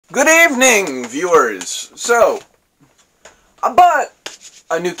Good evening, viewers! So, I bought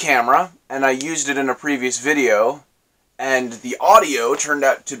a new camera, and I used it in a previous video, and the audio turned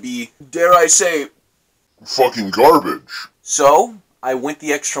out to be, dare I say, fucking garbage. So, I went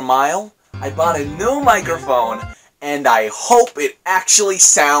the extra mile, I bought a new microphone, and I hope it actually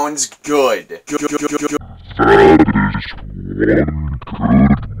sounds good. That is one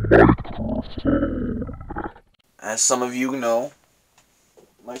good microphone. As some of you know,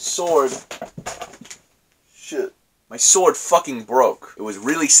 my sword fucking broke. It was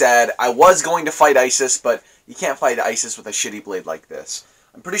really sad. I was going to fight ISIS, but you can't fight ISIS with a shitty blade like this.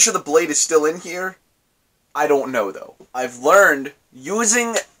 I'm pretty sure the blade is still in here. I don't know, though. I've learned,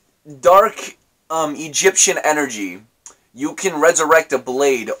 using dark Egyptian energy, you can resurrect a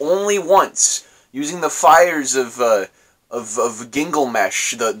blade only once, using the fires of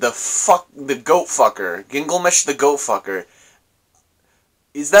Gilgamesh, the goat fucker. Gilgamesh the goat fucker.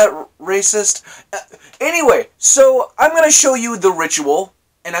 Is that racist? Anyway, so I'm going to show you the ritual,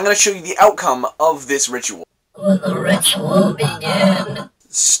 and I'm going to show you the outcome of this ritual. Will the ritual begin?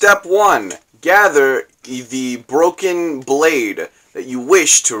 Step 1. Gather the broken blade that you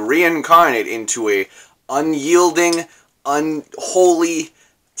wish to reincarnate into a unyielding, unholy,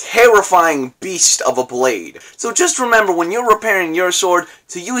 terrifying beast of a blade. So just remember, when you're repairing your sword,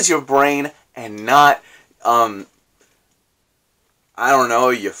 to use your brain and not, I don't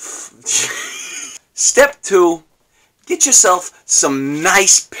know, Step 2, get yourself some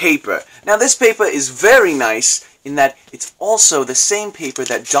nice paper. Now this paper is very nice in that it's also the same paper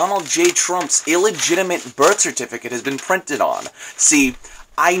that Donald J. Trump's illegitimate birth certificate has been printed on. See,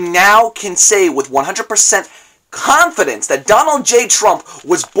 I now can say with 100% confidence that Donald J. Trump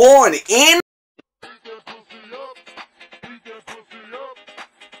was born in...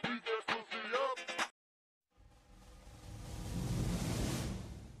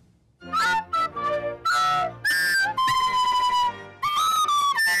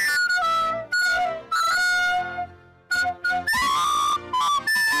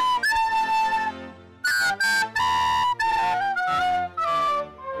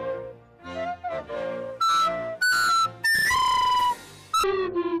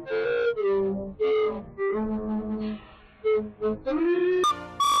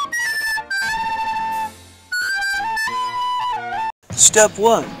 Step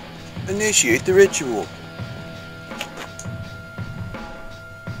 1. Initiate the ritual.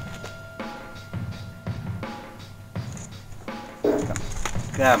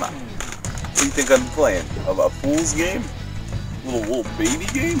 Come on. What do you think I'm playing? A fool's game? Little baby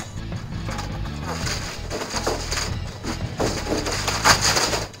game?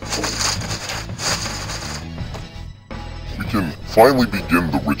 We can finally begin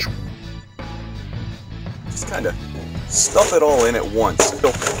the ritual. Just kind of stuff it all in at once. We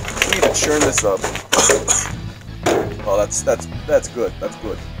need to churn this up. Oh, that's good. That's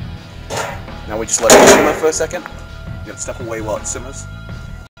good. Now we just let it simmer for a second. You gotta step away while it simmers.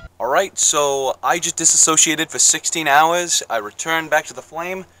 Alright, so I just disassociated for 16 hours. I returned back to the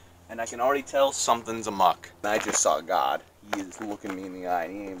flame, and I can already tell something's amok. I just saw God. He is looking me in the eye,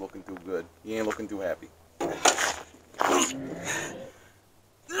 and he ain't looking too good. He ain't looking too happy.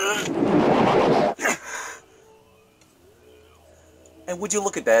 And would you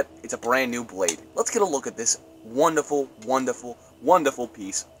look at that, it's a brand new blade. Let's get a look at this wonderful, wonderful, wonderful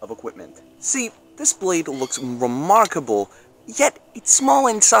piece of equipment. See, this blade looks remarkable, yet it's small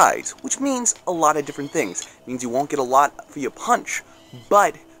in size, which means a lot of different things. It means you won't get a lot for your punch,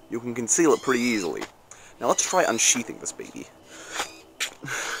 but you can conceal it pretty easily. Now let's try unsheathing this baby.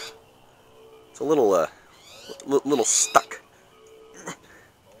 It's a little stuck.